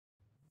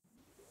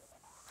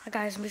Hi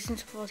guys,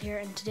 Mr. World here,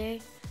 and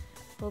today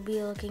we'll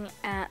be looking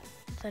at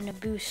the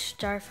Naboo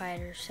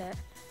Starfighter set.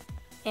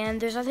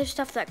 And there's other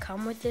stuff that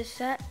come with this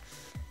set,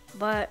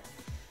 but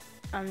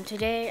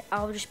today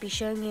I'll just be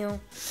showing you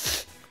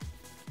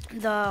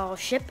the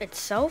ship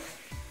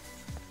itself,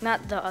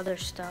 not the other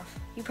stuff.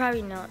 You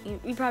probably know.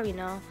 You probably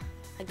know.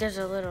 Like there's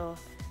a little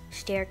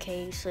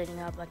staircase leading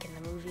up, like in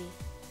the movie.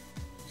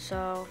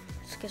 So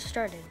let's get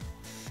started.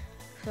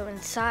 So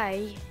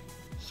inside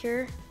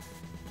here,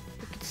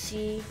 you can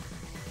see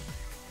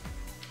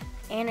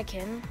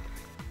Anakin,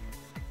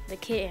 the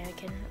kid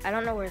Anakin. I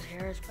don't know where his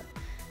hair is, but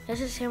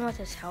this is him with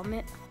his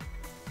helmet.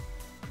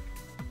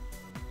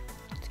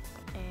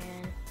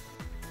 And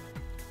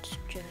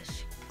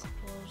just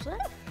close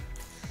that.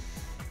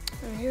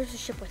 And here's the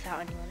ship without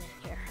anyone in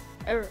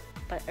here.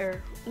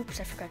 Oops,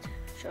 I forgot to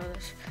show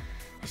this.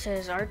 It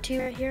says R2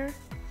 right here.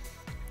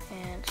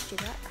 And let's do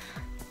that.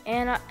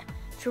 And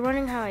if you're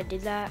wondering how I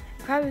did that,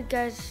 you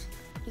guys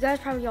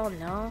probably all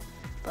know,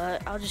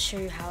 but I'll just show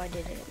you how I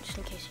did it, just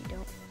in case you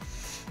don't.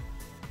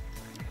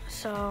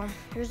 So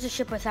here's the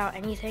ship without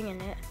anything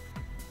in it.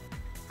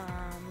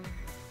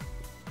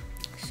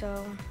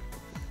 So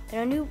the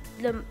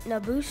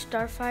Naboo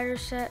Starfighter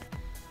set,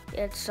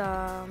 it's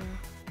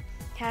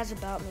has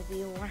about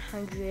maybe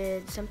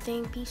 100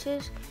 something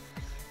pieces.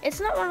 It's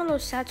not one of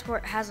those sets where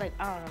it has like,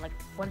 I don't know, like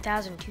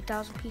 1,000,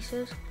 2,000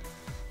 pieces,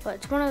 but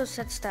it's one of those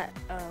sets that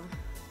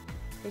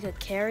you could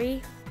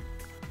carry.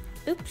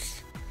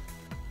 Oops.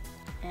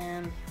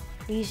 And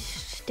these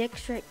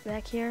sticks right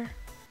back here,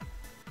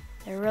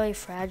 they're really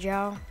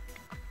fragile.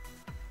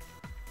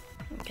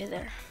 Okay,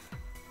 there.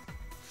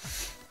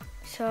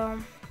 So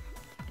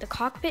the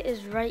cockpit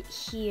is right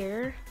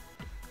here.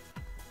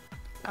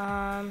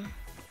 The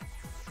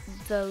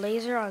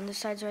laser on this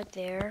side's right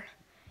there,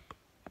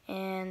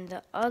 and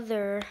the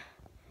other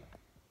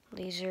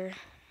laser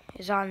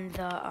is on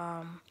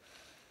the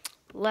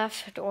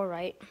left or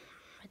right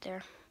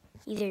there.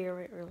 Either your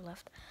right or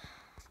left.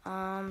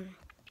 And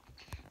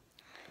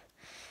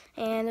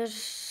there's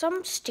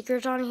some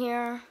stickers on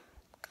here.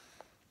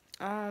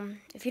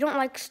 If you don't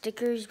like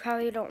stickers, you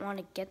probably don't want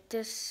to get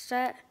this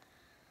set,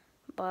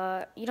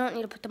 but you don't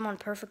need to put them on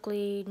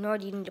perfectly, nor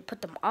do you need to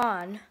put them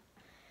on.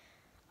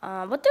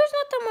 But there's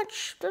not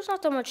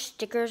that much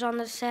stickers on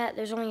this set.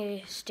 There's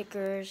only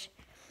stickers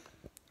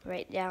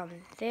right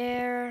down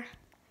there,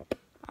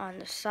 on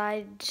the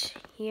sides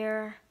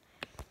here,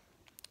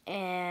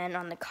 and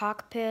on the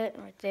cockpit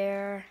right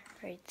there,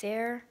 right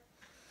there.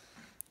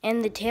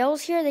 And the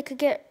tails here, they could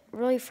get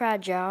really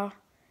fragile.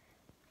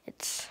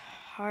 It's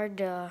hard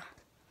to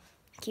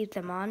keep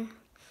them on.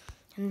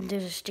 And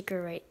there's a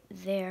sticker right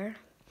there.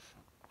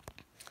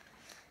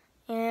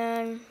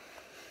 And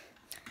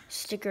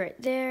sticker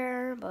right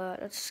there,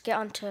 but let's get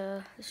onto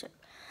the ship.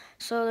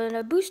 So the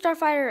Naboo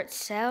Starfighter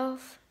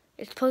itself,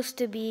 it's supposed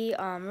to be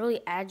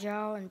really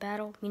agile in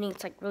battle, meaning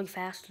it's like really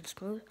fast and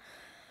smooth.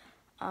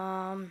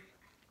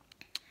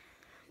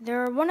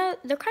 They're kind of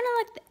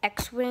like the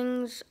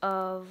X-Wings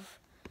of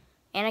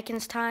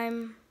Anakin's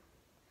time,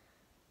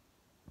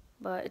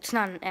 but it's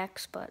not an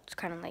X, but it's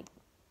kind of like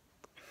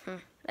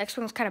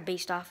X-Wing's kind of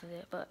based off of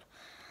it. But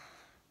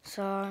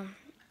so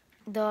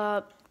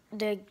the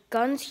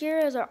guns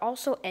here are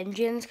also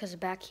engines because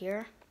back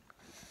here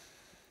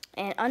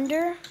and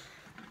under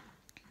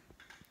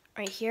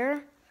right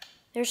here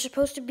there's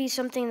supposed to be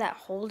something that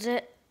holds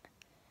it,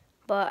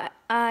 but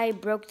I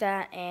broke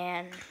that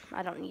and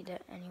I don't need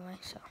it anyway.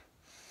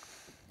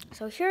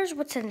 So here's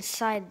what's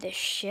inside this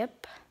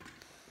ship.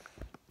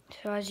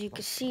 So as you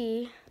can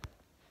see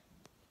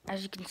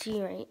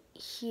right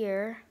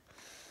here,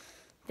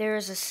 there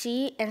is a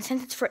seat, and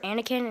since it's for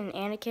Anakin, and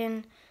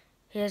Anakin,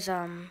 his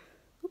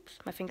oops,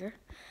 my finger.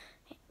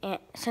 And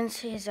since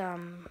his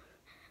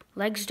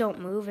legs don't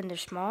move and they're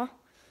small,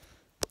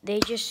 they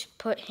just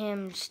put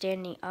him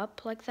standing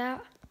up like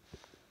that.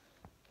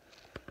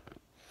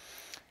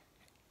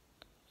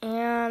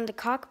 And the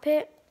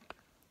cockpit,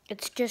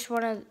 it's just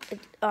one of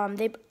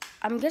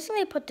I'm guessing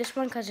they put this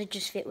one because it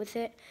just fit with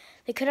it.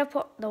 They could have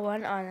put the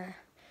one on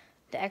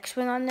the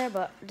X-Wing on there,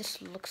 but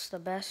this looks the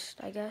best,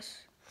 I guess.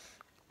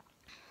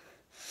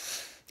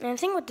 And the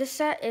thing with this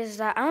set is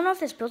that I don't know if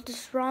this built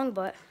this wrong,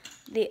 but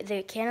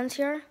the cannons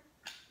here,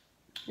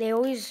 they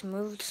always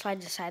move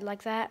side to side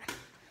like that,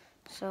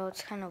 so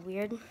it's kind of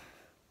weird.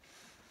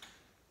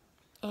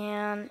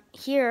 And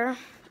here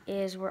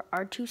is where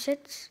R2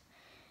 sits,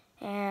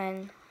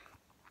 and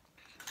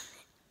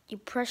you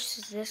press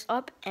this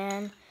up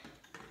and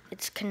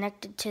it's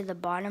connected to the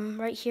bottom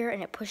right here,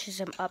 and it pushes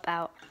him up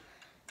out.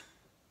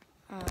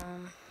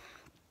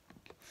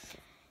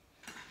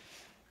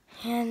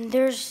 And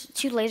there's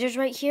two lasers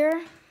right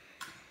here.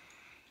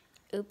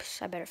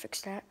 Oops, I better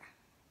fix that.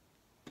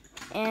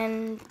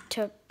 And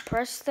to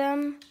press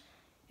them,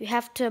 you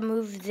have to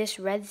move this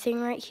red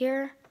thing right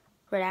here,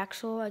 red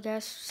axle, I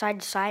guess,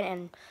 side to side,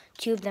 and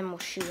two of them will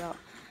shoot out.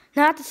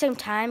 Not at the same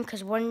time,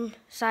 because one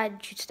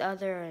side shoots the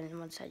other and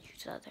one side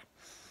shoots the other.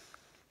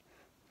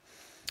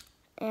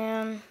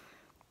 And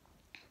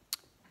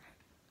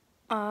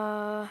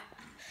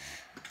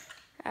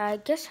I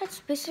guess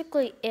that's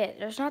basically it.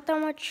 There's not that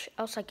much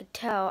else I could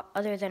tell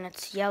other than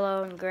it's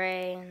yellow and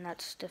gray, and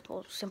that's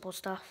simple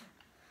stuff.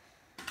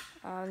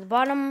 The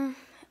bottom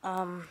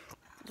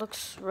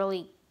looks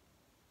really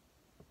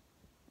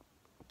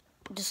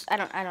just I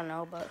don't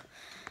know, but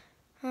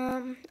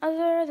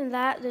other than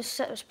that, this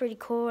set was pretty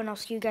cool, and I'll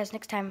see you guys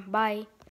next time. Bye.